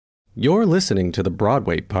You're listening to the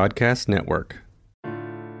Broadway Podcast Network.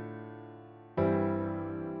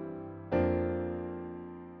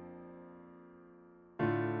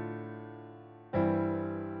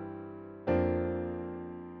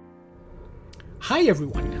 Hi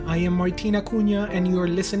everyone, I am Martina Cunha and you're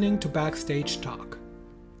listening to Backstage Talk.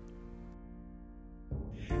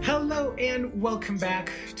 Hello and welcome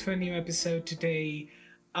back to a new episode today.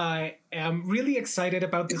 I am really excited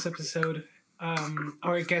about this episode.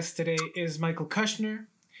 Our guest today is Michael Kushner.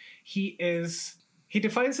 He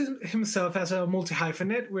defines himself as a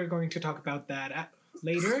multi-hyphenate. We're going to talk about that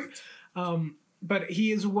later. But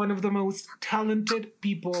he is one of the most talented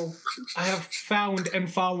people I have found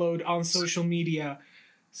and followed on social media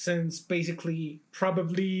since basically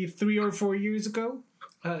probably 3 or 4 years ago.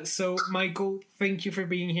 So, Michael, thank you for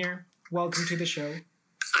being here. Welcome to the show.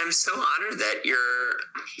 I'm so honored that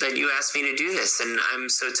you asked me to do this, and I'm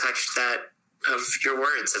so touched of your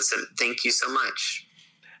words. Thank you so much.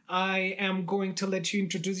 I am going to let you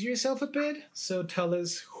introduce yourself a bit. So tell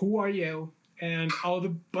us, who are you and all the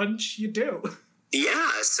bunch you do?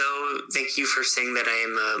 Yeah, so thank you for saying that I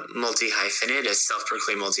am a multi-hyphenate, a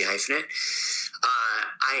self-proclaimed multi-hyphenate.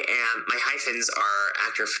 My hyphens are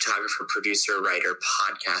actor, photographer, producer, writer,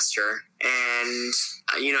 podcaster. And,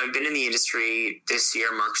 I've been in the industry. This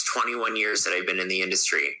year marks 21 years that I've been in the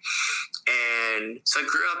industry. And so I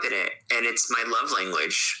grew up in it, and it's my love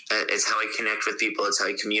language. It's how I connect with people. It's how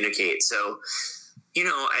I communicate. So,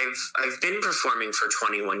 I've been performing for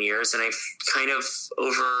 21 years, and I've kind of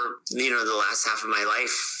over, the last half of my life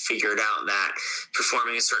figured out that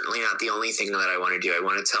performing is certainly not the only thing that I want to do. I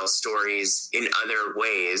want to tell stories in other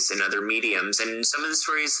ways, in other mediums. And some of the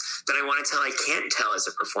stories that I want to tell, I can't tell as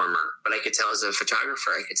a performer, but I could tell as a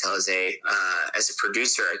photographer. I could tell as a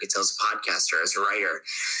producer. I could tell as a podcaster, as a writer.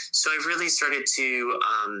 So I've really started to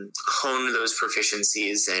hone those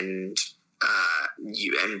proficiencies and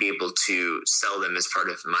be able to sell them as part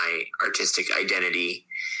of my artistic identity.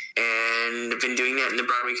 And I've been doing that in the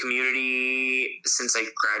Broadway community since I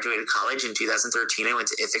graduated college in 2013. I went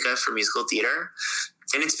to Ithaca for musical theater,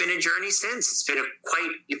 and it's been a journey since. It's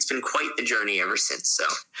been quite the journey ever since. So,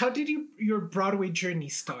 how did your Broadway journey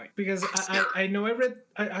start? Because I know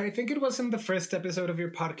I think it was in the first episode of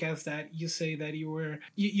your podcast that you say that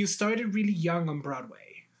you started really young on Broadway.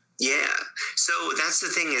 Yeah. So that's the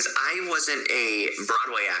thing is I wasn't a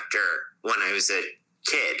Broadway actor when I was a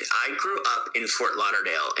kid. I grew up in Fort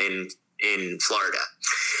Lauderdale in Florida.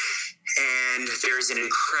 And there's an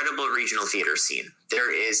incredible regional theater scene.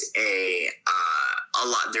 There is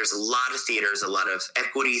there's a lot of theaters, a lot of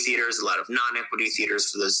equity theaters, a lot of non-equity theaters,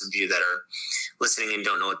 for those of you that are listening and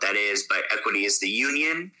don't know what that is. But equity is the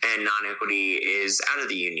union and non-equity is out of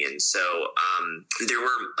the union. So there were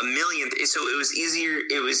a million. So it was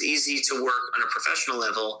easy to work on a professional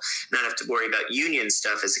level, not have to worry about union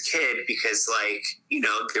stuff as a kid because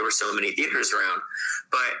there were so many theaters around.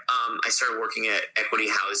 But I started working at equity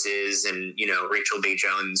houses, and Rachel Bay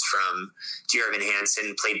Jones from Dear Evan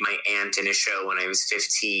Hansen played my aunt in a show when I was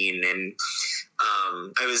 15, and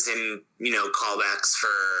I was in callbacks for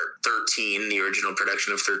 13, the original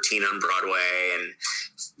production of 13 on Broadway, and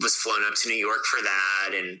was flown up to New York for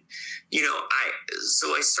that. And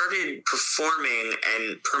so I started performing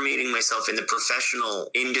and permeating myself in the professional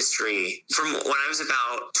industry from when I was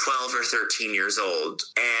about 12 or 13 years old.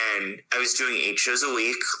 And I was doing 8 shows a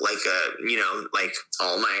week, like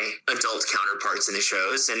all my adult counterparts in the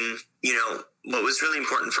shows. And, what was really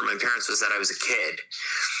important for my parents was that I was a kid.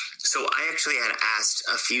 So I actually had asked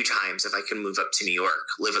a few times if I could move up to New York,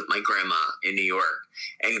 live with my grandma in New York,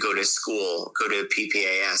 and go to school, go to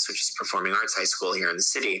PPAS, which is Performing Arts High School here in the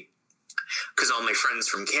city. Because all my friends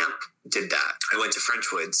from camp did that. I went to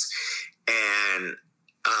Frenchwoods, and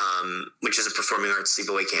which is a performing arts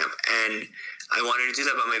sleepaway camp. And I wanted to do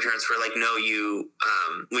that, but my parents were like, no,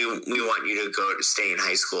 we want you to go to stay in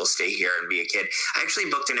high school, stay here and be a kid. I actually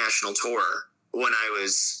booked a national tour when I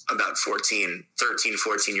was about 13,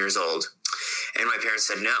 14 years old. And my parents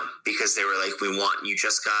said no, because they were like, you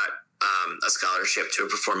just got a scholarship to a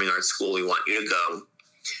performing arts school. We want you to go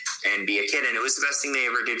and be a kid. And it was the best thing they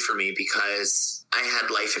ever did for me because I had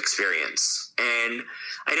life experience. And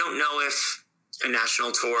I don't know if a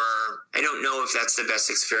national tour, I don't know if that's the best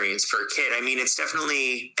experience for a kid. I mean, it's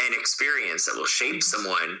definitely an experience that will shape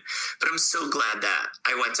someone, but I'm so glad that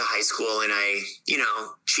I went to high school and I,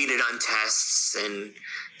 cheated on tests and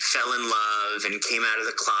fell in love and came out of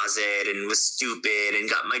the closet and was stupid and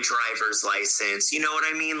got my driver's license. You know what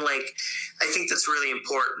I mean? Like, I think that's really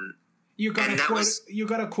important. You got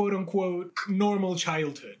a quote unquote normal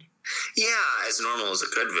childhood. Yeah, as normal as it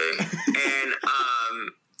could be. And,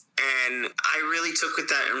 And I really took with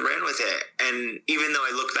that and ran with it. And even though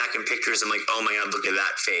I look back in pictures, I'm like, oh my God, look at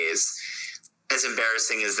that phase. As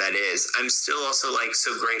embarrassing as that is, I'm still also like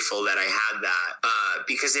so grateful that I had that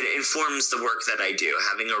because it informs the work that I do.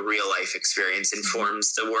 Having a real life experience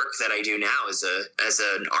informs the work that I do now as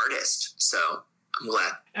an artist. So I'm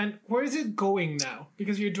glad. And where is it going now?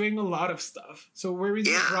 Because you're doing a lot of stuff. So where is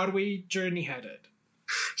the Broadway journey headed?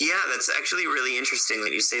 Yeah, that's actually really interesting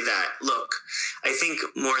that you say that. Look, I think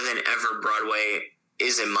more than ever, Broadway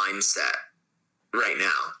is a mindset right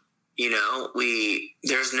now. You know,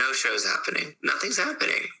 there's no shows happening. Nothing's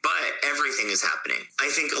happening, but everything is happening. I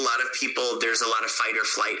think a lot of people, there's a lot of fight or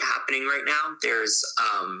flight happening right now. There's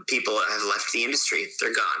people that have left the industry.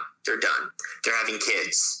 They're gone. They're done. They're having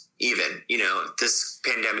kids. Even, you know, this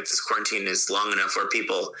pandemic, this quarantine is long enough where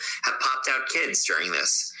people have popped out kids during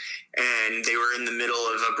this. And they were in the middle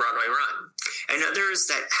of a Broadway run. And others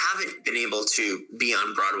that haven't been able to be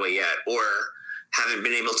on Broadway yet or haven't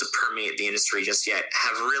been able to permeate the industry just yet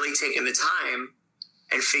have really taken the time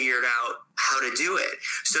and figured out how to do it.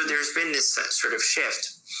 So there's been this sort of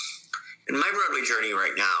shift. And my Broadway journey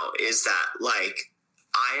right now is that, like,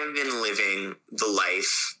 I have been living the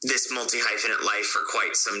life, this multi-hyphenate life for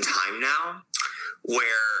quite some time now,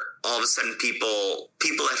 where all of a sudden people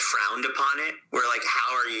have frowned upon it. We're like,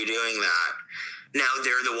 how are you doing that? Now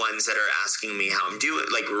they're the ones that are asking me how I'm doing,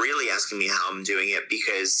 like really asking me how I'm doing it,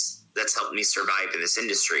 because that's helped me survive in this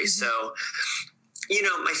industry. Mm-hmm. So, you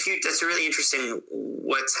know, my future, that's really interesting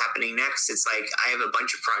what's happening next. It's like, I have a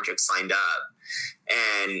bunch of projects lined up,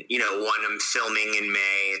 and, you know, one I'm filming in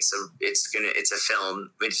May. It's a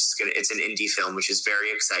film. It's an indie film, which is very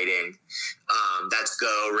exciting. That's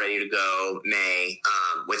ready to go May,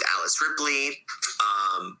 with Alice Ripley.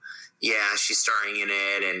 Yeah, she's starring in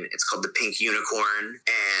it, and it's called The Pink Unicorn.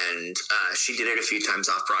 And she did it a few times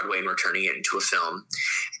off Broadway, and we're turning it into a film.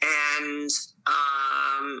 And,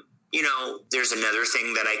 you know, there's another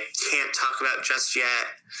thing that I can't talk about just yet.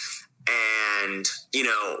 And, you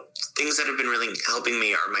know, things that have been really helping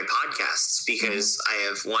me are my podcasts, because I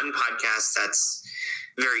have one podcast that's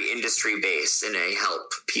very industry based, and I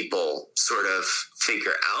help people sort of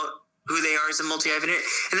figure out who they are as a multi-hyphenate.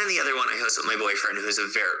 And then the other one I host with my boyfriend, who's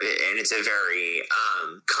it's a very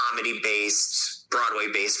comedy-based,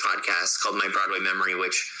 Broadway-based podcast called My Broadway Memory,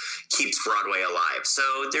 which keeps Broadway alive. So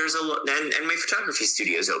there's and my photography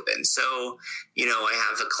studio is open. So, you know, I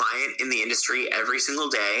have a client in the industry every single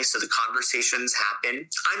day. So the conversations happen.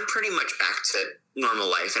 I'm pretty much back to normal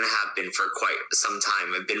life, and I have been for quite some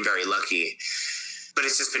time. I've been very lucky. But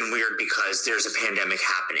it's just been weird because there's a pandemic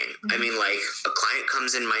happening. Mm-hmm. I mean, like, a client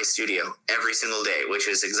comes in my studio every single day, which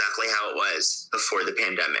is exactly how it was before the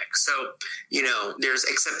pandemic. So, you know,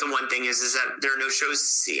 except the one thing is that there are no shows to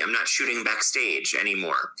see. I'm not shooting backstage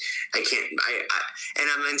anymore. And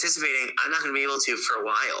I'm anticipating I'm not going to be able to for a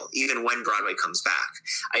while, even when Broadway comes back.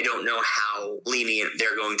 I don't know how lenient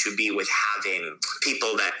they're going to be with having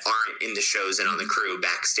people that aren't in the shows and on the crew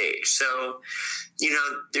backstage. So, you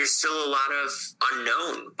know, there's still a lot of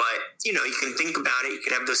unknown, but, you know, you can think about it. You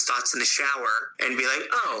could have those thoughts in the shower and be like,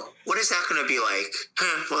 oh, what is that going to be like?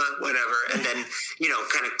 Well, whatever. And then, you know,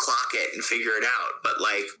 kind of clock it and figure it out. But,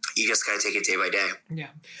 like, you just got to take it day by day. Yeah.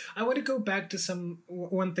 I want to go back to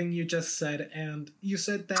one thing you just said. And you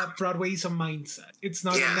said that Broadway is a mindset. It's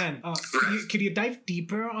not a man. Could you dive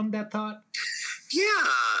deeper on that thought? Yeah.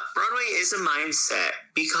 Broadway is a mindset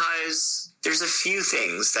because there's a few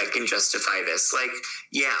things that can justify this. Like,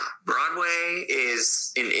 yeah, Broadway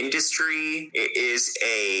is an industry. It is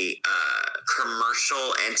a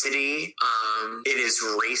commercial entity. It is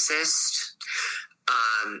racist.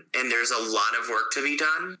 And there's a lot of work to be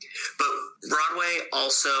done. But Broadway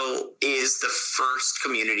also is the first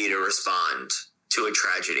community to respond to a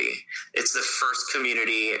tragedy. It's the first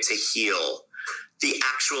community to heal. The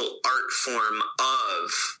actual art form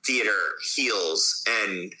of theater heals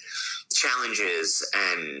and challenges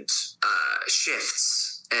and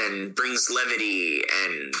shifts and brings levity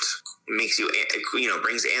and makes you know,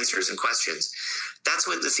 brings answers and questions. That's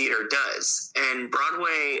what the theater does. And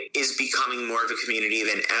Broadway is becoming more of a community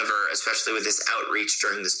than ever, especially with this outreach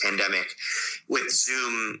during this pandemic, with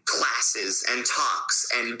Zoom classes and talks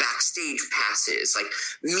and backstage passes. Like,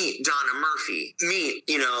 meet Donna Murphy, meet,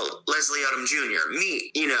 you know, Leslie Odom Jr.,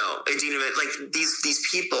 meet, you know, Idina. Like, these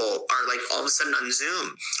people are, like, all of a sudden on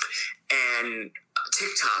Zoom and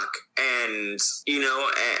TikTok and, you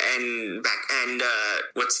know, and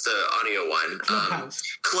what's the audio one?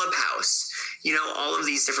 Clubhouse, you know, all of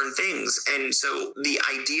these different things. And so the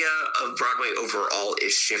idea of Broadway overall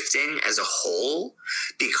is shifting as a whole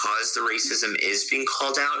because the racism is being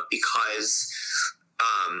called out, because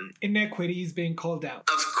Inequity is being called out.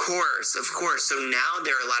 Of course. So now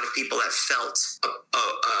there are a lot of people that felt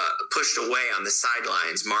pushed away on the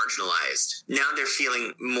sidelines, marginalized. Now they're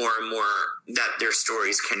feeling more and more that their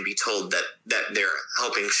stories can be told, that they're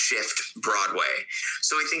helping shift Broadway.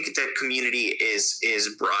 So I think the community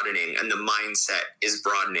is broadening and the mindset is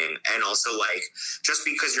broadening. And also, like, just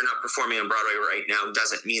because you're not performing on Broadway right now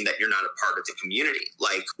doesn't mean that you're not a part of the community.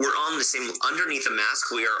 Like, we're all in the same, underneath a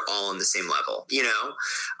mask, we are all on the same level, you know?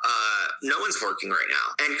 No one's working right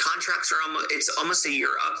now. And contracts are almost a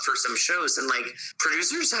year up for some shows. And like,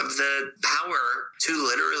 producers have the power to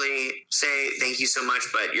literally say, thank you so much,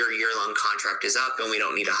 but your year-long contract is up and we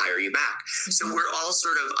don't need to hire you back. Mm-hmm. So we're all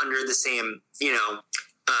sort of under the same,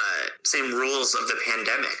 same rules of the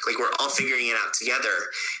pandemic. Like, we're all figuring it out together.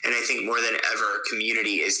 And I think more than ever,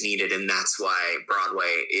 community is needed. And that's why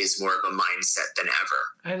Broadway is more of a mindset than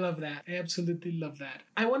ever. I love that. I absolutely love that.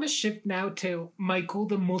 I want to shift now to Michael,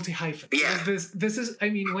 the multi-hyphen. Yeah. This is, I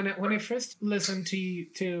mean, when I first listened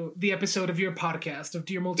to the episode of your podcast of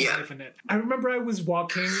Dear Multi-Hyphenate, I remember I was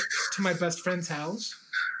walking to my best friend's house,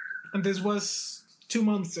 and this was 2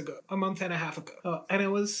 months ago, a month and a half ago. And I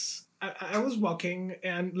was walking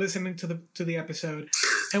and listening to the episode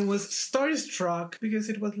and was starstruck because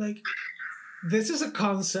it was like, this is a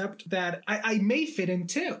concept that I may fit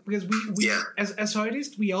into, because we as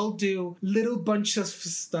artists, we all do little bunches of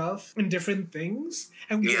stuff and different things,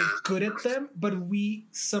 and we are good at them, but we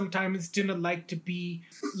sometimes do not like to be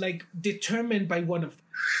like determined by one of them.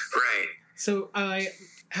 Right. So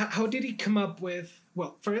how did he come up with,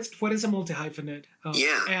 well, first, what is a multi-hyphenate?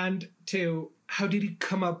 And two, how did he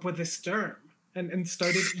come up with this term and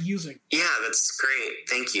started using? Yeah, that's great.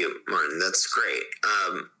 Thank you, Martin. That's great.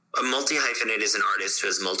 A multi-hyphenate is an artist who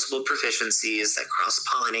has multiple proficiencies that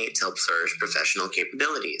cross-pollinate to help flourish professional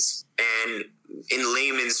capabilities. And in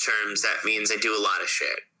layman's terms, that means I do a lot of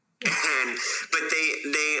shit. But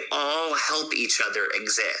they all help each other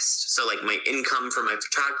exist. So like, my income from my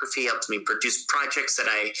photography helps me produce projects that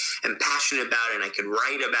I am passionate about and I can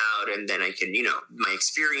write about, and then I can, my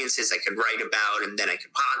experiences I can write about, and then I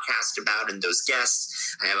can podcast about, and those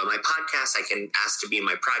guests I have on my podcast I can ask to be in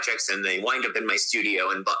my projects, and they wind up in my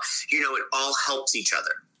studio, and it all helps each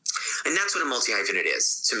other. And that's what a multi-hyphenate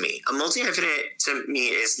is to me. A multi-hyphenate to me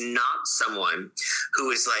is not someone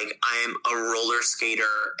who is like, I am a roller skater,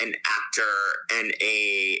 an actor, and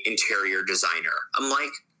a interior designer. I'm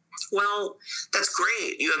like, well, that's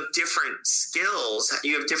great. You have different skills,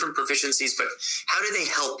 you have different proficiencies, but how do they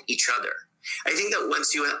help each other? I think that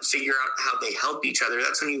once you figure out how they help each other,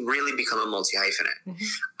 that's when you really become a multi-hyphenate.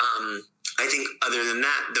 Mm-hmm. I think other than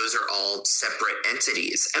that, those are all separate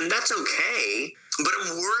entities, and that's okay. But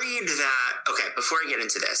I'm worried that, before I get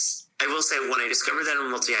into this, I will say, when I discovered that I'm a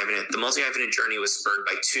multi-hyphenate, the multi-hyphenate journey was spurred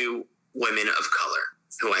by two women of color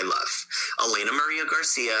who I love. Elena Maria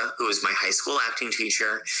Garcia, who was my high school acting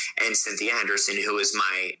teacher, and Cynthia Henderson, who was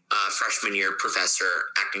my freshman year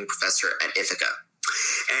acting professor at Ithaca.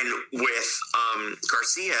 And with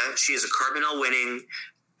Garcia, she is a Carbonell winning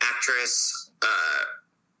actress,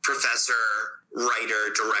 professor,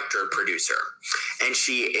 writer, director, producer. And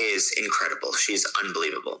she is incredible. She's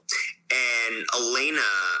unbelievable. And Elena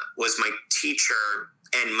was my teacher,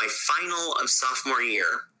 and my final of sophomore year,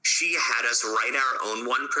 she had us write our own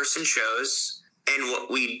one-person shows. And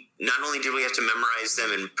not only did we have to memorize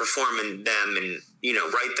them and perform in them and,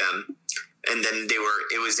 write them, and then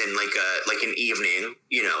it was in like an evening,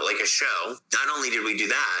 like a show. Not only did we do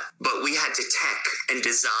that, but we had to tech and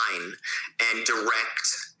design and direct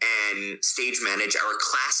and stage manage our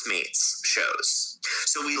classmates' shows.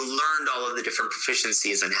 So we learned all of the different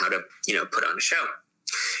proficiencies on how to, put on a show.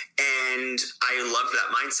 And I loved that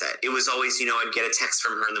mindset. It was always, I'd get a text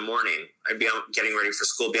from her in the morning. I'd be out getting ready for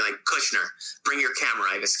school, being like, Kushner, bring your camera.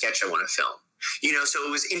 I have a sketch I want to film. So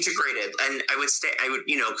it was integrated, and I would,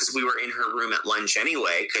 because we were in her room at lunch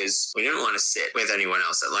anyway, because we didn't want to sit with anyone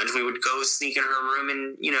else at lunch. We would go sneak in her room,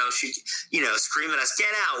 and, she'd, scream at us, get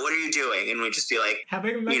out, what are you doing? And we'd just be like,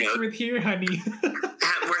 having lunch with here, honey.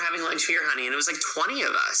 We're having lunch here, honey. And it was like 20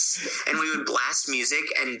 of us, and we would blast music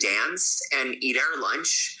and dance and eat our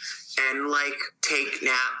lunch and like take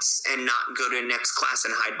naps and not go to next class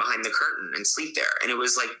and hide behind the curtain and sleep there. And it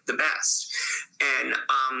was like the best. And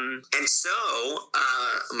so,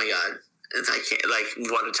 oh my God, I can't, like,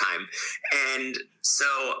 what a time. And so,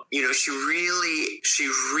 she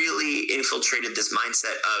really infiltrated this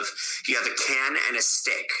mindset of, you have a can and a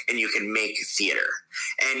stick and you can make theater.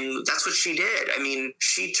 And that's what she did. I mean,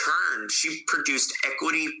 she produced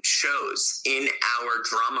equity shows in our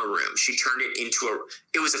drama room. She turned it into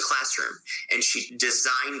it was a classroom, and she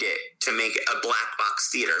designed it to make it a black box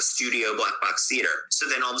theater, a studio black box theater. So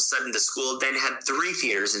then all of a sudden the school then had 3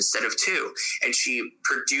 theaters instead of 2. And she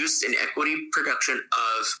produced an equity production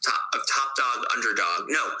of Top Dog, Underdog.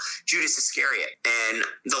 No, Judas Iscariot, and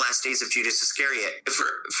The Last Days of Judas Iscariot for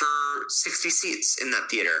 60 seats in that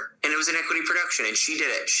theater. And it was an equity production, and she did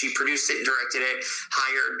it. She produced it and directed it,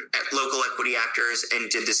 hired local equity actors, and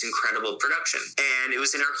did this incredible production. And it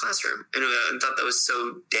was in our classroom, and I thought that was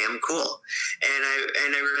so damn cool. And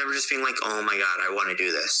I remember just being like, oh my God, I want to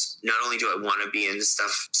do this. Not only do I want to be in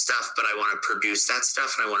stuff, but I want to produce that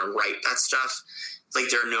stuff, and I want to write that stuff. Like,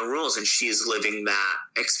 there are no rules, and she is living that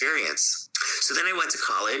experience. So then I went to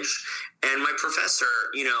college, and my professor,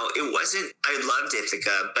 it wasn't, I loved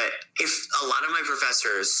Ithaca, but if a lot of my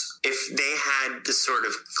professors, if they had the sort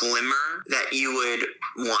of glimmer that you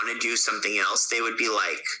would want to do something else, they would be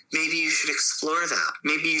like, maybe you should explore that.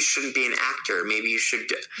 Maybe you shouldn't be an actor. Maybe you should.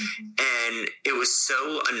 And it was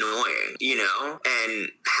so annoying, and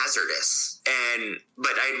hazardous.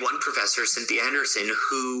 But I had one professor, Cynthia Henderson,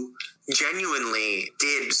 who genuinely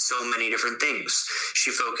did so many different things. She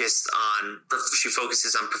focuses on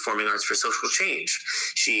performing arts for social change.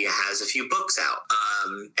 She has a few books out,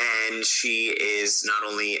 and she is not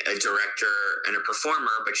only a director and a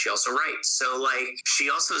performer, but she also writes. So she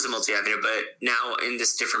also is a multi-hyphenate, but now in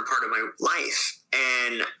this different part of my life.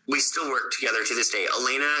 And we still work together to this day.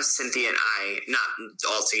 Elena, Cynthia, and I, not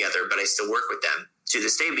all together, but I still work with them to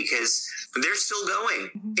this day because they're still going.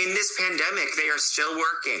 In this pandemic, they are still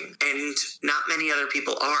working, and not many other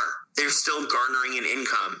people are. They're still garnering an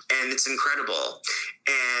income, and it's incredible.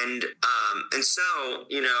 And so,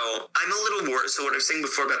 I'm a little worried. So what I was saying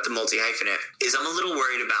before about the multi-hyphenate is I'm a little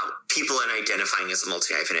worried about people identifying as a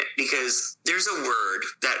multi-hyphenate, because there's a word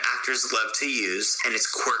that actors love to use, and it's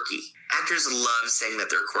quirky. Actors love saying that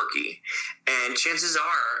they're quirky. And chances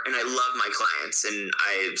are, and I love my clients, and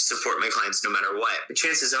I support my clients no matter what, but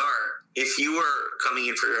chances are, if you were coming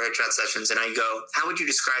in for your headshot sessions and I go, how would you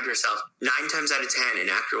describe yourself? 9 times out of 10, an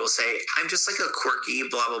actor will say, I'm just like a quirky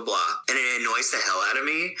blah, blah, blah. And it annoys the hell out of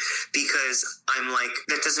me, because I'm like,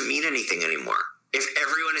 that doesn't mean anything anymore. If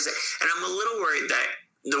everyone is, and I'm a little worried that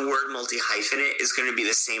the word multi-hyphenate is going to be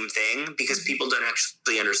the same thing, because people don't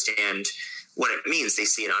actually understand what it means. They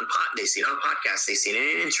see it on podcasts, they see it in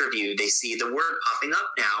an interview, they see the word popping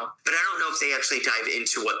up now, but I don't know if they actually dive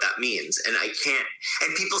into what that means. And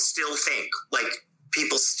people still think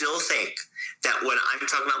that when I'm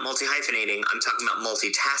talking about multi-hyphenating, I'm talking about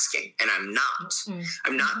multitasking, and I'm not. Mm-hmm.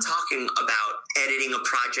 I'm not talking about editing a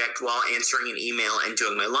project while answering an email and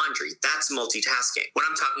doing my laundry. That's multitasking. What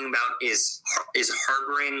I'm talking about is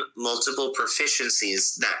harboring multiple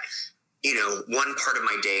proficiencies that one part of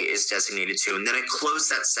my day is designated to, and then I close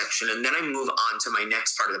that section, and then I move on to my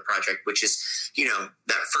next part of the project, which is,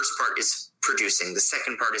 that first part is producing, the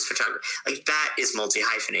second part is photography. Like, that is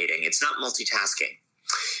multi-hyphenating. It's not multitasking.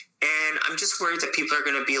 And I'm just worried that people are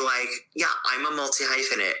going to be like, yeah, I'm a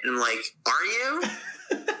multi-hyphenate. And I'm like, are you?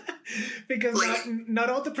 Because not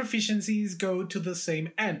all the proficiencies go to the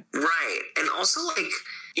same end. Right. And also, I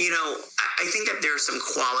think that there are some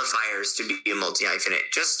qualifiers to be a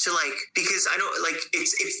multi-hyphenate, just to because I don't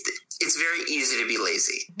it's very easy to be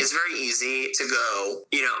lazy. It's very easy to go,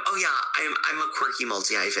 oh yeah, I'm a quirky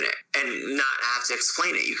multi-hyphenate, and not have to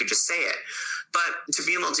explain it. You could just say it. But to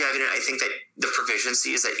be a multi-hyphenate, I think that the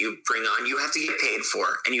proficiencies that you bring on, you have to get paid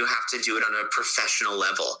for, and you have to do it on a professional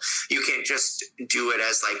level. You can't just do it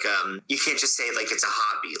as you can't just say it's a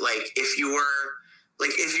hobby. If you're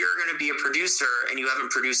going to be a producer and you haven't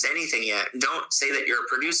produced anything yet, don't say that you're a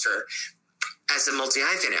producer as a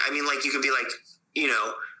multi-hyphenate. I mean, you could be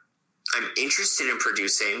I'm interested in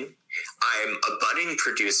producing. I'm a budding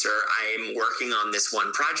producer. I'm working on this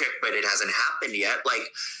one project, but it hasn't happened yet.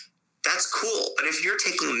 That's cool. But if you're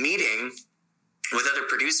taking a meeting with other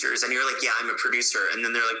producers and you're like, yeah, I'm a producer, and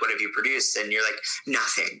then they're like, what have you produced? And you're like,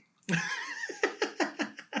 nothing. That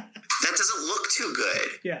doesn't look too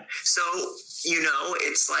good. Yeah. So,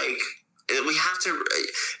 it's we have to,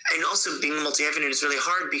 and also being multi-hyphenate is really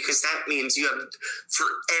hard, because that means you have, for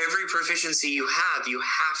every proficiency you have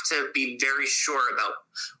to be very sure about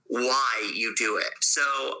why you do it. So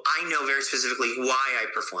I know very specifically why I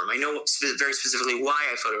perform. I know very specifically why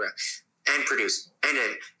I photograph and produce and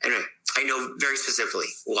I know very specifically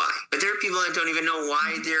why. But there are people that don't even know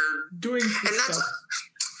why they're doing stuff.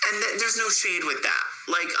 And there's no shade with that.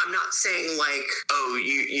 I'm not saying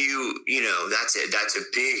oh, that's it. That's a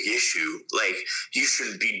big issue. You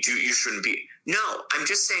shouldn't be. No, I'm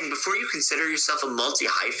just saying, before you consider yourself a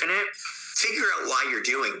multi-hyphenate, figure out why you're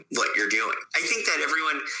doing what you're doing. I think that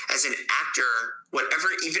everyone, as an actor, whatever,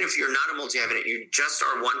 even if you're not a multi-hyphenate, you just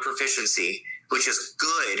are one proficiency, which is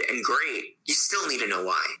good and great, you still need to know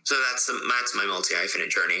why. So that's my multi-hyphenate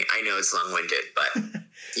journey. I know it's long-winded, but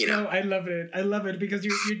you know. No, I love it. I love it because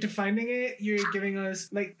you're defining it. You're giving us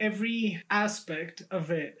like every aspect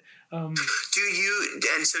of it. So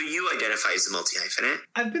you identify as a multi-hyphenate?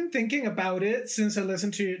 I've been thinking about it since I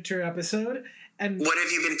listened to your episode. And what have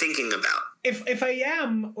you been thinking about? If I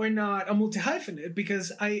am or not a multi-hyphenate,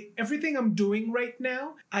 because everything I'm doing right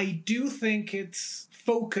now, I do think it's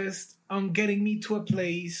focused on getting me to a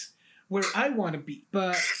place where I want to be.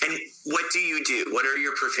 But and what do you do? What are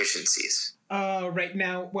your proficiencies? Right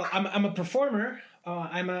now, well, I'm a performer.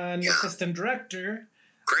 I'm an assistant director.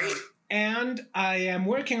 Great. And I am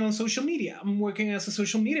working on social media. I'm working as a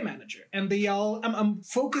social media manager. And I'm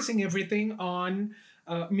focusing everything on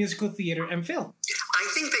musical theater and film. I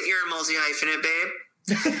think that you're a multi-hyphenate, babe.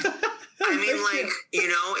 I mean, like, you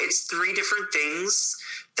know, it's 3 different things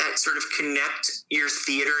that sort of connect your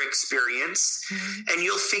theater experience. Mm-hmm. And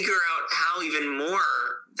you'll figure out how even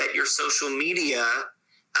more that your social media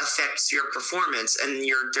affects your performance and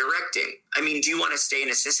your directing. I mean, do you want to stay an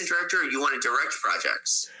assistant director or do you want to direct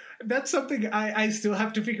projects? That's something I still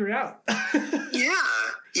have to figure out.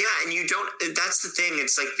 Yeah, and you don't, that's the thing,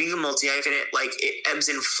 it's like being a multi-hyphenate, like it ebbs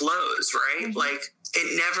and flows, right? Mm-hmm. Like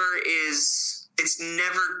it's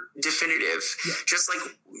never definitive. Yeah. Just like,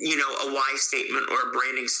 you know, a why statement or a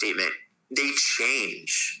branding statement, they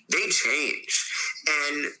change,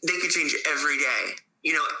 and they could change every day.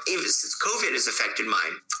 You know, since COVID has affected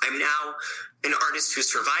mine, I'm now an artist who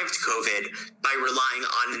survived COVID by relying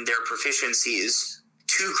on their proficiencies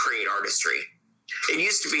to create artistry. It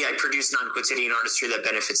used to be I produce non-quotidian artistry that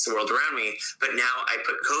benefits the world around me, but now I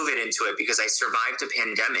put COVID into it because I survived a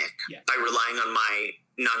pandemic by relying on my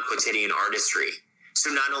non-quotidian artistry. So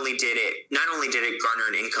not only did it garner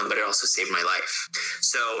an income, but it also saved my life.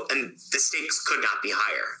 So, and the stakes could not be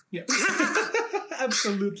higher. Yeah,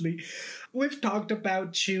 absolutely. We've talked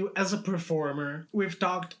about you as a performer. We've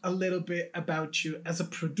talked a little bit about you as a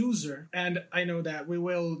producer. And I know that we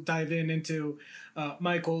will dive into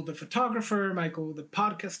Michael the photographer, Michael the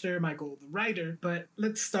podcaster, Michael the writer. But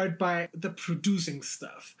let's start by the producing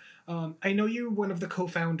stuff. I know you're one of the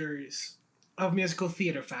co-founders of Musical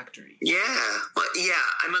Theater Factory. Yeah. Well, yeah,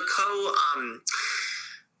 I'm a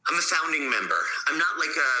founding member. I'm not like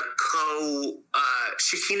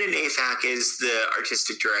Shakina Nafak is the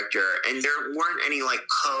artistic director, and there weren't any like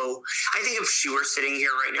I think if she were sitting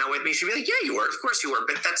here right now with me, she'd be like, yeah, you were. Of course you were.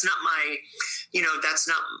 But that's not that's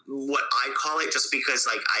not what I call it, just because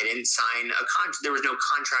like I didn't sign a contract. There was no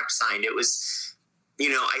contract signed. It was,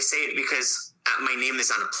 I say it because my name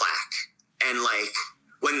is on a plaque. And like,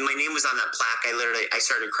 when my name was on that plaque, I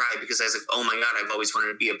started to cry because I was like, oh my God, I've always wanted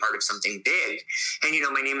to be a part of something big. And,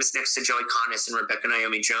 my name is next to Joey Connis and Rebecca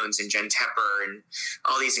Naomi Jones and Jen Tepper and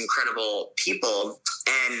all these incredible people.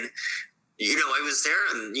 And, I was there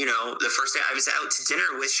and, the first day I was out to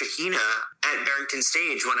dinner with Shakina at Barrington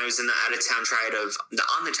Stage when I was in the out-of-town triad of the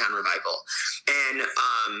On the Town revival. And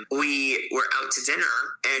we were out to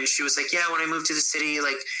dinner and she was like, yeah, when I moved to the city,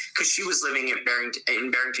 like, because she was living in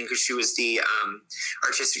Barrington because she was the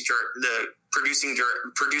artistic director, the producing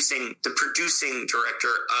director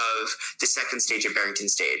of the second stage at Barrington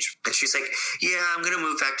Stage. And she's like, yeah, I'm going to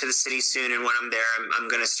move back to the city soon. And when I'm there, I'm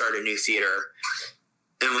going to start a new theater.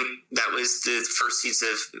 And that was the first seeds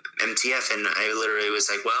of MTF. And I literally was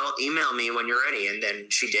like, well, email me when you're ready. And then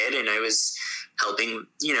she did. And I was helping,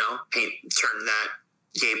 turn that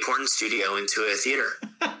gay porn studio into a theater.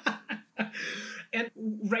 And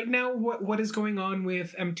right now, what is going on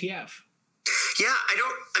with MTF? Yeah,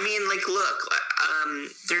 look,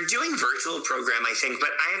 they're doing virtual program, I think, but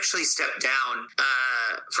I actually stepped down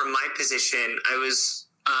from my position. I was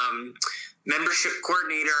membership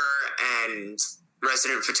coordinator and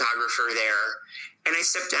resident photographer there. And I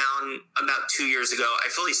stepped down about 2 years ago. I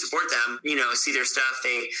fully support them, see their stuff.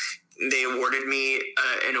 They awarded me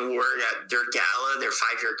an award at their gala, their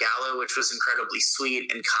 5-year gala, which was incredibly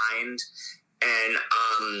sweet and kind. And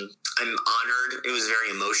I'm honored. It was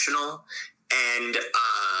very emotional. And,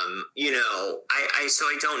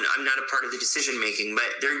 I'm not a part of the decision making,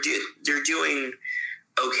 but they're doing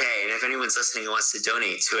okay. And if anyone's listening and wants to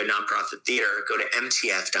donate to a nonprofit theater, go to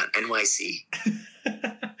mtf.nyc.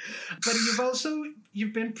 But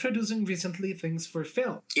you've been producing recently things for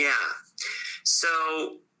film. Yeah. So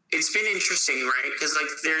it's been interesting, right? Because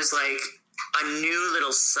there's a new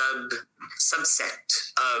little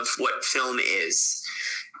subset of what film is,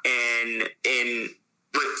 and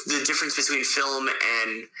with the difference between film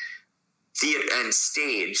and theater and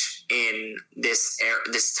stage in this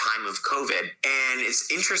time of COVID. And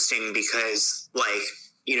it's interesting because, like,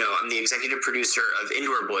 you know, I'm the executive producer of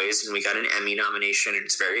Indoor Boys, and we got an Emmy nomination, and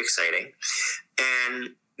it's very exciting.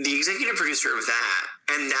 And the executive producer of that,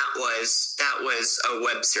 and that was a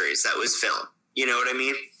web series, that was film. You know what I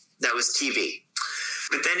mean? That was TV.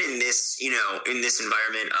 But then in this, you know, in this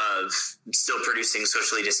environment of still producing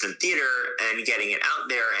socially distant theater and getting it out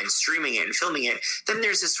there and streaming it and filming it, then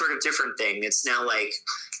there's this sort of different thing. It's now like,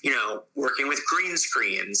 you know, working with green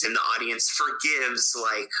screens, and the audience forgives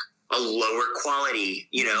like a lower quality,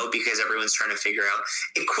 you know, because everyone's trying to figure out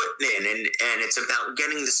equipment, and it's about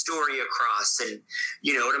getting the story across, and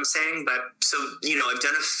you know what I'm saying? But so, you know, I've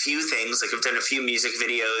done a few things, like I've done a few music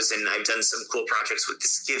videos, and I've done some cool projects with the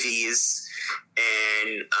Skivvies,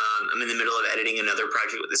 and I'm in the middle of editing another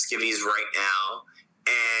project with the Skivvies right now.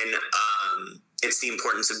 And it's the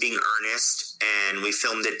importance of being earnest, and we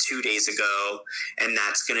filmed it 2 days ago, and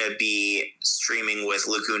that's going to be streaming with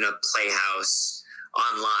Laguna Playhouse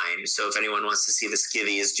online. So if anyone wants to see the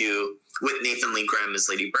Skivvies do, with Nathan Lee Graham as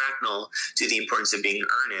Lady Bracknell, do the importance of being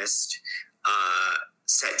earnest,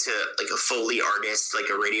 set to like a Foley artist, like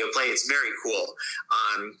a radio play. It's very cool.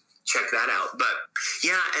 Check that out. But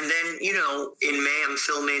yeah, and then, you know, in May I'm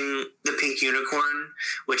filming The Pink Unicorn,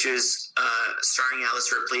 which is starring Alice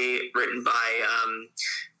Ripley, written by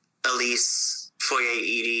Elise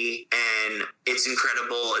Foye-Edie, and it's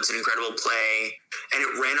incredible. It's an incredible play, and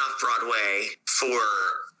it ran off Broadway for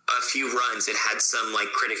a few runs. It had some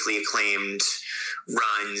like critically acclaimed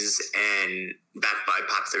runs and backed by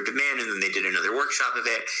popular demand, and then they did another workshop of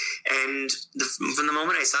it. And from the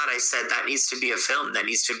moment I saw it, I said, that needs to be a film. That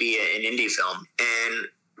needs to be an indie film. And,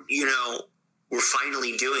 you know, we're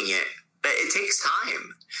finally doing it. But it takes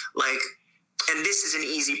time. Like, and this is an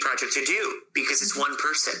easy project to do because it's one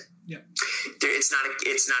person. Yeah. It's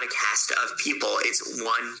not a cast of people. It's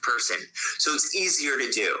one person. So it's easier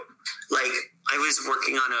to do. Like, I was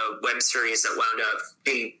working on a web series that wound up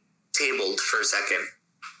being tabled for a second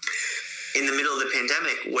in the middle of the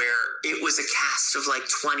pandemic, where it was a cast of like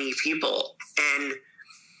 20 people. And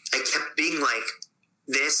I kept being like,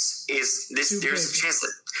 there's a chance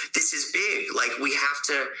that this is big. Like, we have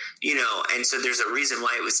to, you know, and so there's a reason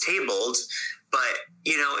why it was tabled. But,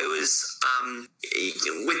 you know, it was,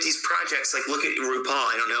 with these projects, like, look at RuPaul.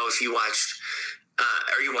 I don't know if you watched,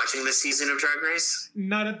 are you watching this season of Drag Race?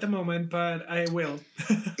 Not at the moment, but I will.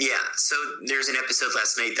 Yeah. So there's an episode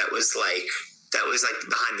last night that was like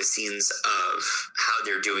behind the scenes of how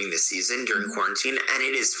they're doing this season during quarantine. And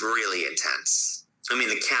it is really intense. I mean,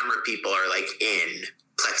 the camera people are like in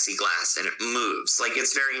plexiglass and it moves. Like,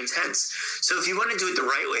 it's very intense. So if you want to do it the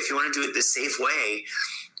right way, if you want to do it the safe way,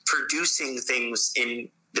 producing things in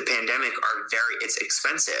the pandemic it's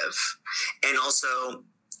expensive. And also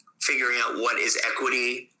figuring out what is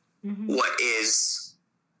equity, what is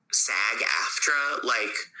SAG-AFTRA,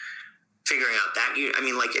 like figuring out that. I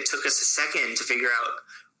mean, like, it took us a second to figure out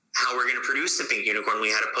how we're going to produce The Pink Unicorn. We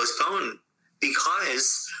had to postpone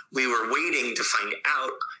because we were waiting to find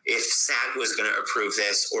out if SAG was going to approve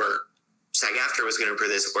this, or SAG-AFTRA was going to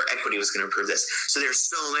approve this, or Equity was going to approve this. So there's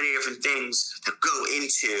so many different things that go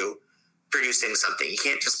into producing something. You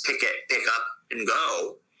can't just pick up and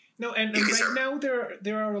go. No, and right now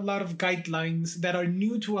there are a lot of guidelines that are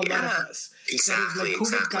new to a lot of us. Exactly. That is like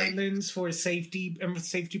COVID guidelines for safety and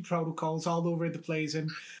safety protocols all over the place.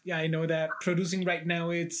 And yeah, I know that producing right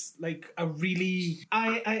now, it's like a really.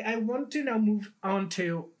 I want to now move on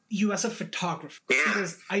to you as a photographer. Yeah.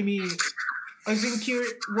 Because I mean, I think you're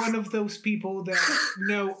one of those people that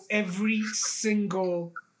know every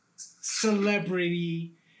single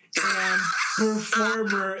celebrity and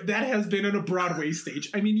performer that has been on a Broadway stage.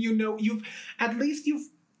 I mean, you know, you've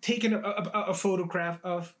taken a photograph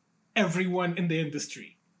of everyone in the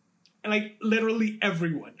industry, like literally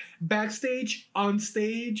everyone, backstage, on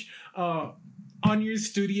stage, on your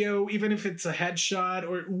studio, even if it's a headshot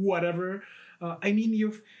or whatever. I mean,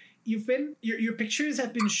 you've been your pictures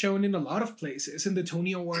have been shown in a lot of places, in the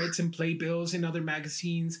Tony Awards and Playbills and other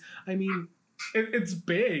magazines. I mean, it's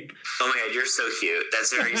big. Oh my God, you're so cute.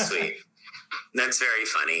 That's very sweet. That's very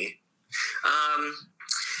funny.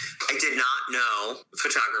 I did not know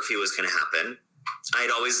photography was going to happen.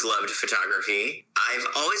 I'd always loved photography. I've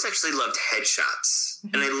always actually loved headshots,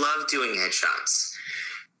 and I love doing headshots.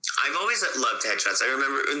 I've always loved headshots. I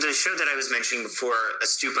remember the show that I was mentioning before, A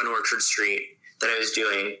Stoop on Orchard Street, that I was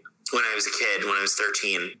doing when I was a kid, when I was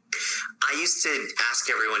 13. I used to ask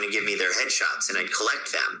everyone to give me their headshots, and I'd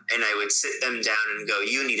collect them, and I would sit them down and go,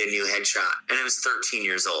 you need a new headshot. And I was 13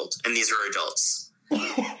 years old, and these were adults.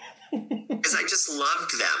 because I just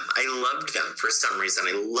loved them. I loved them for some reason.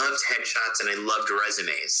 I loved headshots and I loved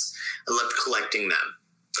resumes. I loved collecting them.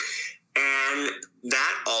 And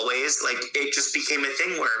that always, like, it just became a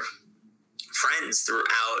thing where friends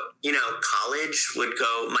throughout, college would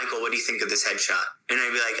go, Michael, what do you think of this headshot? And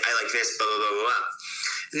I'd be like, I like this, blah, blah, blah, blah.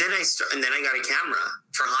 And then I got a camera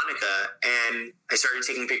for Hanukkah, and I started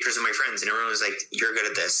taking pictures of my friends, and everyone was like, you're good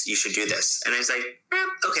at this. You should do this. And I was like,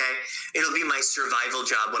 okay, it'll be my survival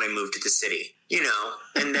job when I move to the city,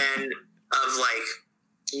 And then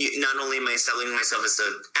not only am I establishing myself as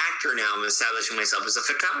an actor now, I'm establishing myself as a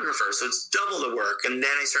photographer. So it's double the work. And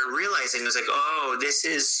then I started realizing, I was like, oh, this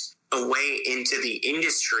is a way into the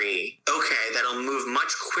industry. Okay, that'll move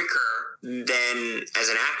much quicker than as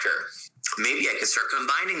an actor. Maybe I could start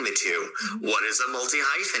combining the two. What is a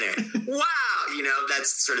multi-hyphenate? Wow,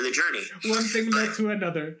 that's sort of the journey. One thing led to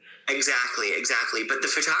another. Exactly. But the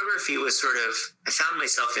photography was sort of, I found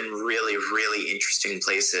myself in really, really interesting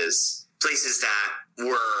places that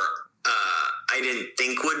were, I didn't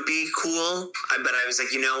think would be cool, but I was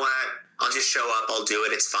like, you know what? I'll just show up, I'll do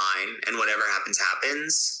it, it's fine, and whatever happens,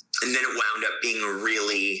 happens. And then it wound up being a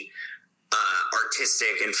really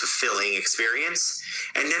artistic and fulfilling experience.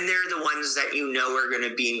 And then there are the ones that are going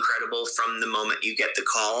to be incredible from the moment you get the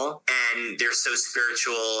call, and they're so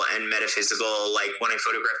spiritual and metaphysical. Like when I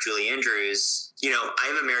photographed Julie Andrews, I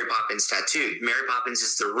have a Mary Poppins tattoo. Mary Poppins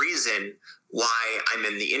is the reason why I'm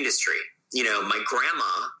in the industry. My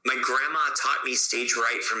grandma taught me stage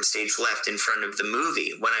right from stage left in front of the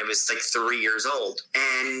movie when I was like 3 years old.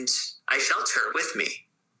 And I felt her with me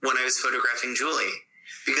when I was photographing Julie,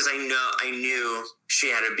 because I knew she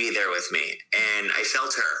had to be there with me, and I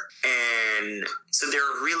felt her. And so there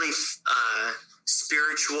are really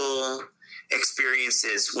spiritual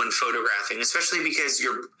experiences when photographing, especially because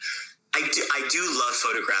I do love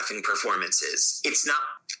photographing performances. It's not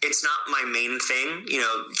my main thing.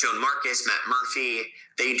 Joan Marcus, Matt Murphy,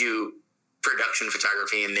 they do production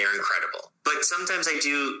photography and they're incredible. But sometimes I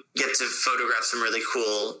do get to photograph some really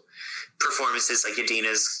cool performances, like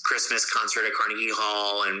Adina's Christmas concert at Carnegie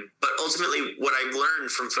Hall. But ultimately what I've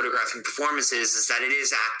learned from photographing performances is that it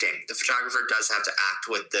is acting. The photographer does have to act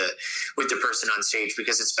with the person on stage,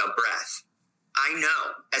 because it's about breath. I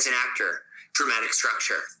know as an actor, dramatic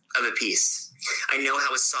structure of a piece. I know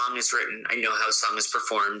how a song is written. I know how a song is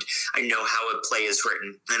performed. I know how a play is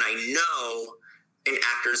written. And I know an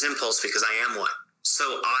actor's impulse because I am one.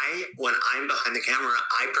 So when I'm behind the camera,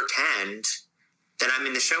 I pretend that I'm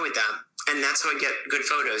in the show with them. And that's how I get good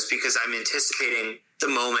photos, because I'm anticipating the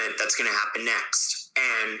moment that's going to happen next.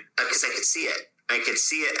 And because I could see it. I could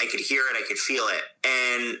see it, I could hear it, I could feel it.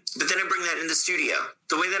 But then I bring that in the studio.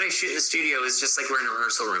 The way that I shoot in the studio is just like we're in a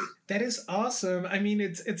rehearsal room. That is awesome. I mean,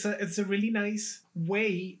 it's a really nice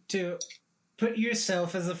way to put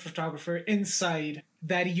yourself as a photographer inside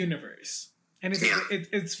that universe. And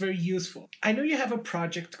it's very useful. I know you have a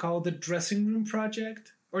project called the Dressing Room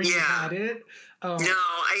Project, or you had it. No,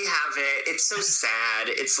 I have it. It's so sad.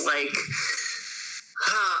 It's like...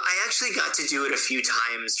 I actually got to do it a few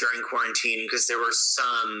times during quarantine, because there were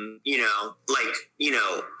some,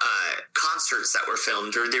 concerts that were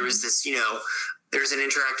filmed, or there was this, there's an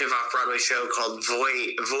interactive off-Broadway show called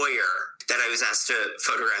Voyeur that I was asked to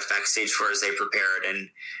photograph backstage for as they prepared. And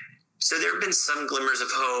so there have been some glimmers of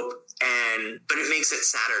hope, but it makes it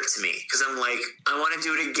sadder to me, because I'm like, I want to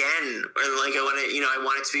do it again. Or like, I want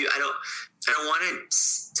it to be, I don't want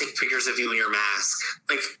to take pictures of you in your mask.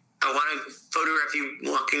 Like, I want to photograph you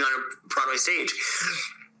walking on a Broadway stage.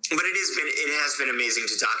 But it has been amazing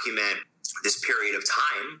to document this period of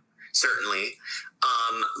time, certainly.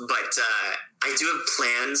 But I do have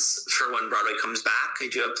plans for when Broadway comes back. I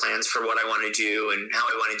do have plans for what I want to do and how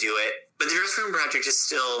I want to do it. But the Dressing Room Project is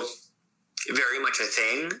still very much a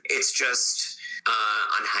thing. It's just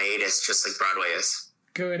on hiatus, just like Broadway is.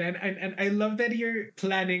 Good, and I love that you're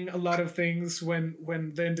planning a lot of things when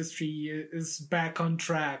the industry is back on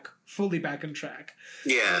track, fully back on track.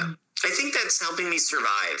 Yeah, I think that's helping me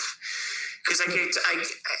survive, because I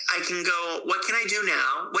can go, what can I do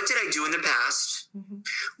now? What did I do in the past? Mm-hmm.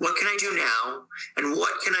 What can I do now? And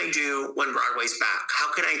what can I do when Broadway's back?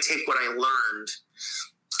 How can I take what I learned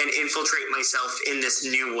and infiltrate myself in this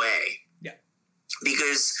new way?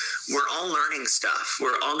 Because we're all learning stuff.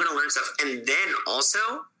 We're all going to learn stuff. And then also,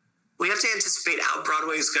 we have to anticipate how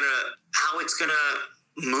how it's going to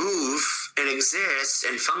move and exist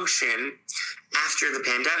and function after the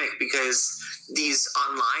pandemic, because these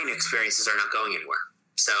online experiences are not going anywhere.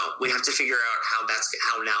 So we have to figure out how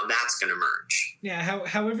now that's going to merge. Yeah,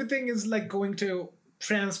 how everything is like going to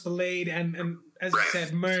transpilate and as you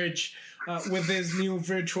said, merge with this new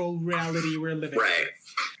virtual reality we're living in. Right.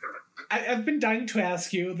 I've been dying to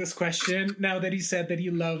ask you this question now that you said that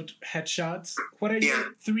you loved headshots. What are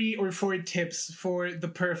your 3 or 4 tips for the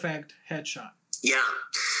perfect headshot? Yeah.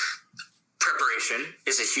 Preparation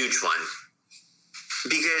is a huge one.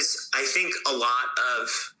 Because I think a lot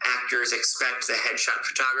of actors expect the headshot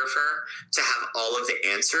photographer to have all of the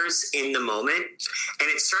answers in the moment. And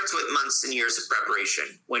it starts with months and years of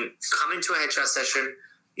preparation. When you come into a headshot session,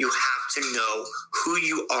 you have to know who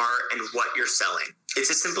you are and what you're selling. It's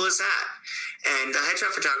as simple as that. And the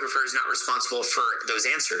headshot photographer is not responsible for those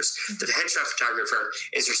answers. The headshot photographer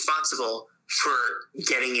is responsible for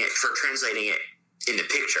translating it in the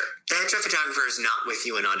picture. The headshot photographer is not with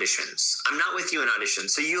you in auditions. I'm not with you in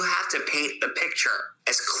auditions. So you have to paint the picture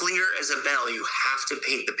as clear as a bell. You have to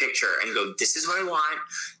paint the picture and go, this is what I want.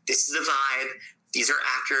 This is the vibe. These are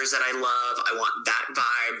actors that I love. I want that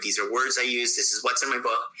vibe. These are words I use. This is what's in my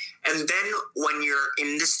book. And then when you're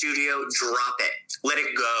in the studio, drop it. Let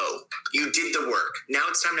it go. You did the work. Now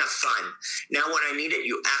it's time to have fun. Now when I need it,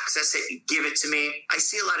 you access it. You give it to me. I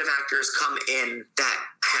see a lot of actors come in that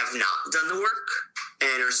have not done the work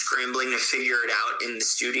and are scrambling to figure it out in the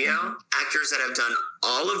studio. Actors that have done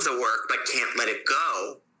all of the work but can't let it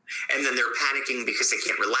go. And then they're panicking because they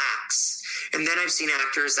can't relax. And then I've seen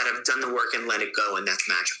actors that have done the work and let it go, and that's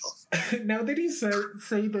magical. Now that you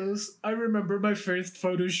say this, I remember my first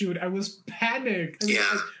photo shoot. I was panicked.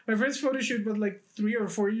 My first photo shoot was like 3 or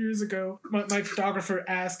 4 years ago. My photographer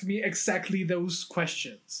asked me exactly those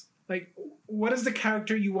questions. Like, what is the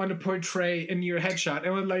character you want to portray in your headshot? And I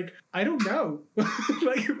was like, I don't know.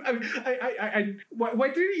 Like, why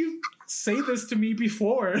didn't you say this to me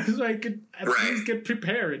before so I could at least get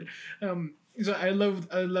prepared? So I love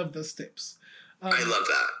those tips. I love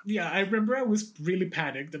that. Yeah, I remember I was really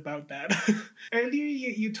panicked about that. Earlier,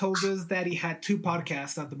 you told us that he had 2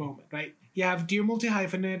 podcasts at the moment, right? You have Dear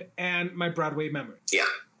Multi-Hyphenate and My Broadway Memory. Yeah.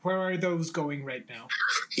 Where are those going right now?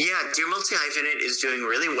 Yeah, Dear Multi-Hyphenate is doing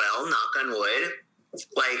really well, knock on wood.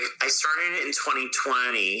 Like, I started it in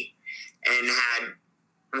 2020 and had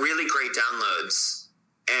really great downloads.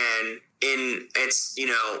 And it's,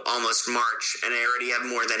 almost March, and I already have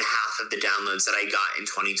more than half of the downloads that I got in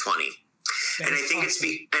 2020. And I think it's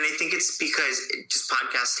because just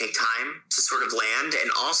podcasts take time to sort of land.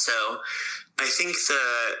 And also, I think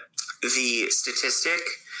the statistic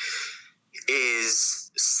is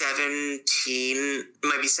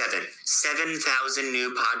 7,000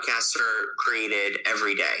 new podcasts are created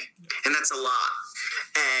every day. And that's a lot.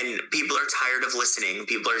 And people are tired of listening.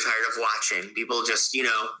 People are tired of watching. People just,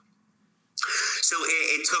 so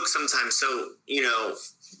it took some time. So,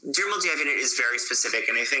 Dear Multi-Hyphenate is very specific,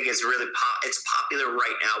 and I think it's really it's popular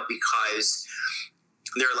right now because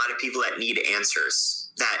there are a lot of people that need answers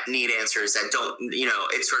that don't,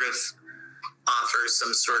 it sort of offers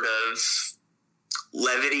some sort of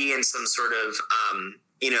levity and some sort of,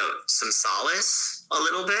 some solace a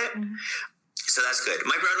little bit. Mm-hmm. So that's good.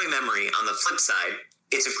 My Broadway Memory, on the flip side,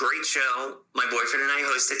 it's a great show. My boyfriend and I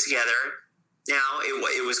host it together. Now,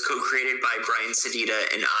 it was co-created by Brian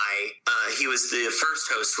Sedita and I. He was the first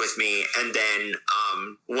host with me, and then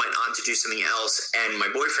went on to do something else, and my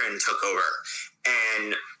boyfriend took over.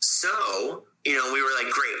 And so, we were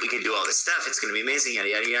like, great, we could do all this stuff. It's going to be amazing, yada,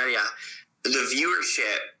 yada, yada, yada. The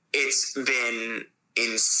viewership, it's been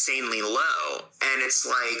insanely low. And it's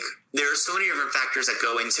like, there are so many different factors that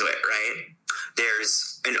go into it, right?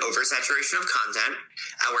 There's an oversaturation of content,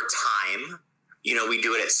 our time. We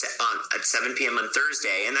do it at 7 p.m. on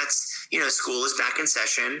Thursday, and that's, school is back in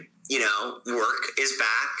session, work is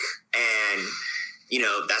back, and,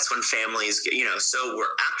 that's when families, so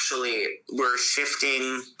we're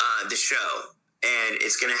shifting the show, and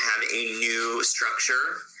it's going to have a new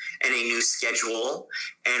structure and a new schedule,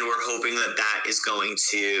 and we're hoping that is going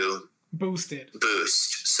to boost.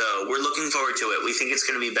 So we're looking forward to it. We think it's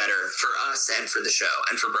going to be better for us and for the show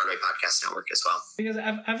and for Broadway Podcast Network as well. Because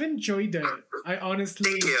I've enjoyed it. I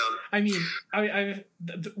honestly, thank you. I mean,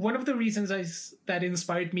 one of the reasons that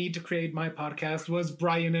inspired me to create my podcast was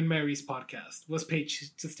Brian and Mary's podcast, was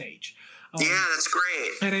Page to Stage. Yeah, that's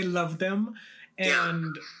great. And I love them.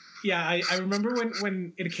 And I remember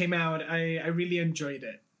when it came out, I really enjoyed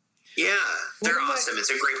it. Yeah, they're awesome. It's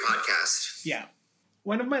a great podcast. Yeah.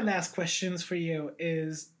 One of my last questions for you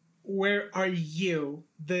is, where are you,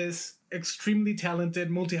 this extremely talented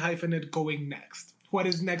multi-hyphenate, going next? What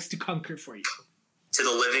is next to conquer for you? To the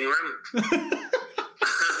living room.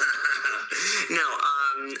 No,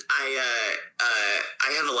 I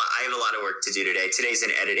have a lot of work to do today. Today's an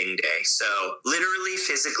editing day. So literally,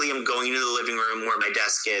 physically, I'm going to the living room where my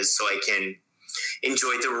desk is so I can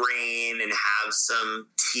enjoy the rain and have some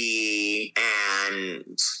tea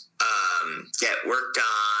and get work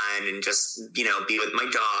done and just, you know, be with my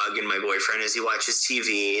dog and my boyfriend as he watches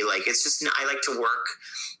TV. Like, it's just, I like to work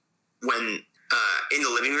when in the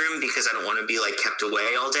living room because I don't want to be like kept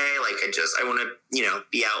away all day. Like, I want to, you know,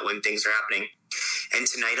 be out when things are happening. And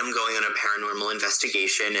tonight I'm going on a paranormal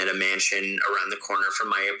investigation at a mansion around the corner from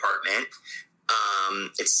my apartment.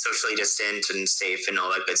 It's socially distant and safe and all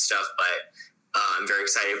that good stuff, but I'm very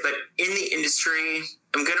excited. But in the industry,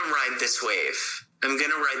 I'm going to ride this wave.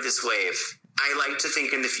 I like to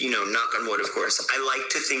think in the, you know, knock on wood, of course, I like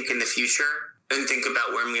to think in the future and think about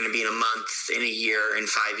where I'm going to be in a month, in a year, in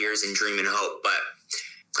 5 years, and dream and hope. But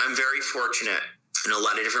I'm very fortunate in a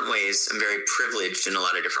lot of different ways. I'm very privileged in a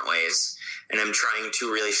lot of different ways. And I'm trying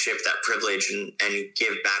to really shift that privilege and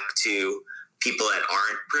give back to people that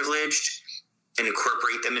aren't privileged and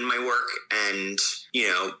incorporate them in my work and, you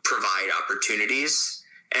know, provide opportunities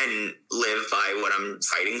and live by what I'm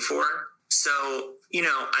fighting for. So, you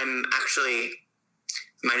know, I'm actually,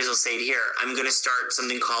 might as well say it here, I'm going to start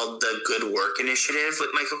something called the Good Work Initiative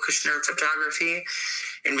with Michael Kushner Photography.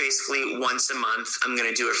 And basically once a month, I'm going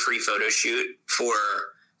to do a free photo shoot for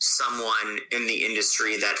someone in the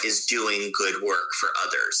industry that is doing good work for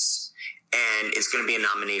others. And it's going to be a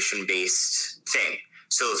nomination-based thing.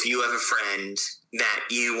 So if you have a friend that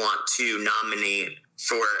you want to nominate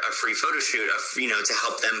for a free photo shoot, you know, to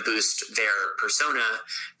help them boost their persona,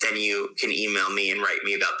 then you can email me and write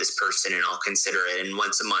me about this person and I'll consider it. And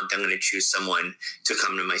once a month, I'm going to choose someone to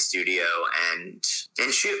come to my studio and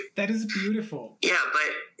shoot. That is beautiful. Yeah,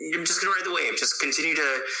 but I'm just going to ride the wave. Just continue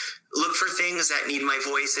to look for things that need my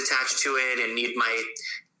voice attached to it and need my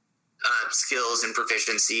skills and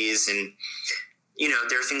proficiencies. And, you know,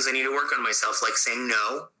 there are things I need to work on myself, like saying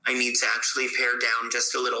no. I need to actually pare down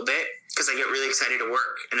just a little bit because I get really excited to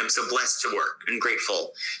work and I'm so blessed to work and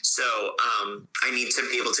grateful. So I need to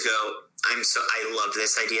be able to go, I love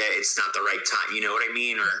this idea. It's not the right time. You know what I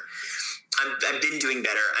mean? Or I've been doing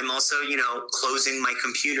better. I'm also, you know, closing my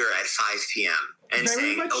computer at 5 p.m. and very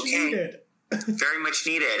saying, much okay, needed. very much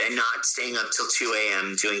needed, and not staying up till 2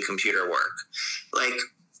 a.m. doing computer work. Like,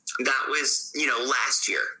 that was, you know, last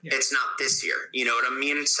year. Yeah. It's not this year. You know what I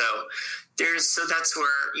mean? So that's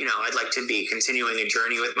where, you know, I'd like to be, continuing a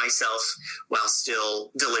journey with myself while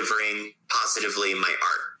still delivering positively my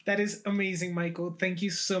art. That is amazing, Michael. Thank you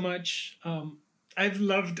so much. I've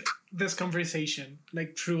loved this conversation,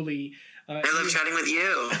 like, truly. I love chatting with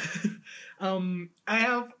you. I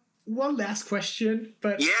have one last question,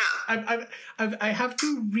 but yeah, I have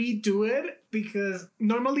to redo it because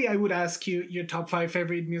normally I would ask you your top 5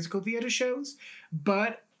 favorite musical theater shows,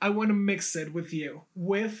 but I want to mix it with you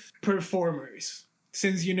with performers,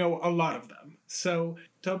 since you know a lot of them. So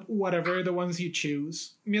top whatever, the ones you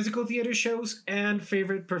choose, musical theater shows and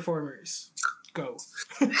favorite performers. Go.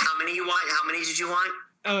 How many you want? How many did you want?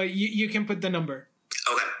 You can put the number.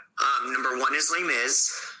 Okay. Number 1 is Les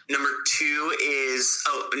Mis. Number 2 is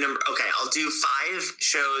okay. I'll do 5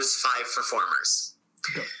 shows, 5 performers.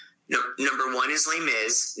 Go. Number 1 is Les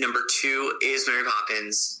Mis. Number 2 is Mary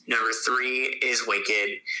Poppins. Number 3 is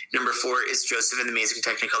Wicked. Number 4 is Joseph and the Amazing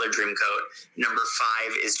Technicolor Dreamcoat. Number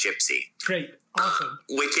 5 is Gypsy. Great. Awesome.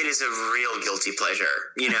 Wicked is a real guilty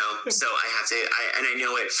pleasure, you know, so I have to, and I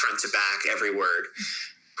know it front to back, every word.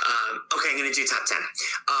 Okay, I'm going to do top 10.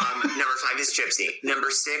 Number 5 is Gypsy. Number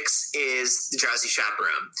 6 is The Drowsy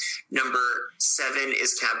Chaperone. Number 7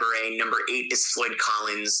 is Cabaret. Number 8 is Floyd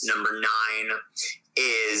Collins. Number 9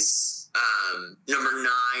 is number 9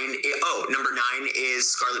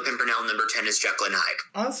 is Scarlet Pimpernel. Number 10 is Jekyll and Hyde.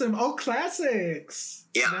 Awesome. All classics.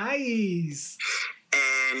 Yeah. Nice.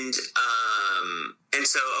 And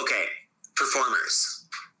so, okay, performers.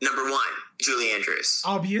 Number 1, Julie Andrews.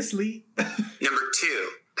 Obviously. Number 2,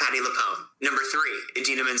 Patti LuPone. Number 3,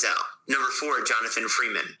 Idina Menzel. Number 4, Jonathan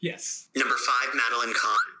Freeman. Yes. Number 5, Madeline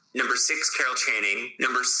Kahn. Number 6, Carol Channing.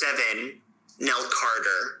 Number 7, Nell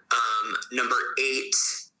Carter. Number 8,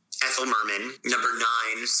 Ethel Merman. Number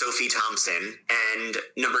 9, Sophie Thompson. And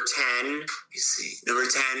number 10, let me see. Number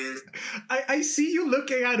 10. I see you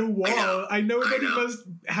looking at a wall. I know that you must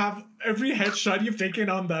have every headshot you've taken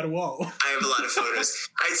on that wall. I have a lot of photos.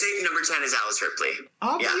 I'd say number 10 is Alice Ripley.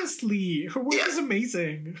 Obviously. Yeah. Her work is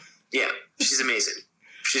amazing. Yeah, she's amazing.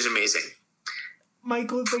 She's amazing.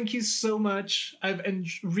 Michael, thank you so much. I've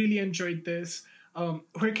really enjoyed this.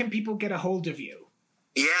 Where can people get a hold of you?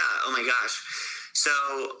 Yeah, oh my gosh. So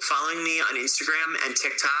following me on Instagram and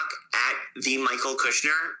TikTok at the Michael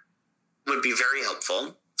Kushner would be very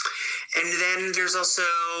helpful. And then there's also,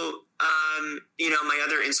 my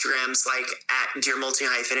other Instagrams, like at Dear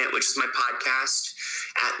Multi-Hyphenate, which is my podcast,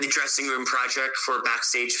 at The Dressing Room Project for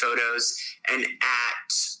backstage photos, and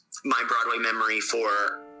at My Broadway Memory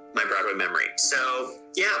for my Broadway memory. So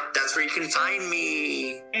yeah, that's where you can find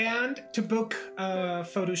me. And to book a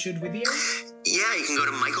photo shoot with you? Yeah, you can go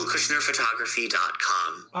to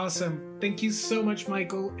michaelkushnerphotography.com. Awesome. Thank you so much,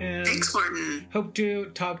 Michael. And thanks, Martin. Hope to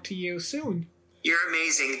talk to you soon. You're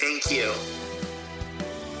amazing. Thank you.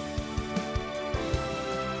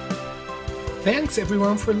 Thanks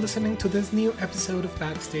everyone for listening to this new episode of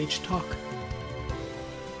Backstage Talk.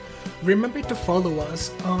 Remember to follow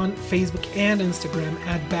us on Facebook and Instagram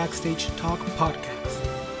at Backstage Talk Podcast.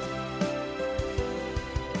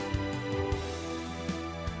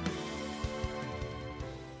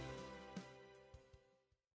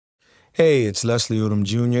 Hey, it's Leslie Odom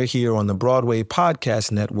Jr. here on the Broadway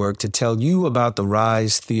Podcast Network to tell you about the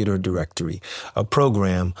Rise Theater Directory, a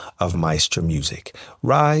program of Maestro Music.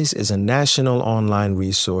 Rise is a national online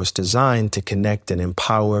resource designed to connect and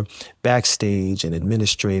empower backstage and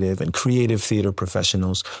administrative and creative theater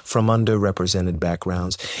professionals from underrepresented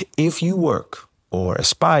backgrounds. If you work or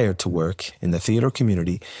aspire to work in the theater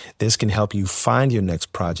community, this can help you find your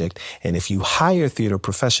next project. And if you hire theater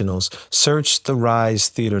professionals, search the Rise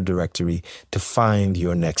Theater Directory to find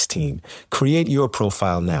your next team. Create your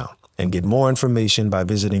profile now and get more information by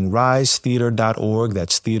visiting risetheater.org.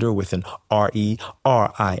 That's theater with an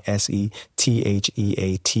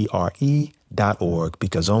RERISETHEATRE.org,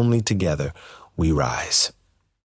 because only together we rise.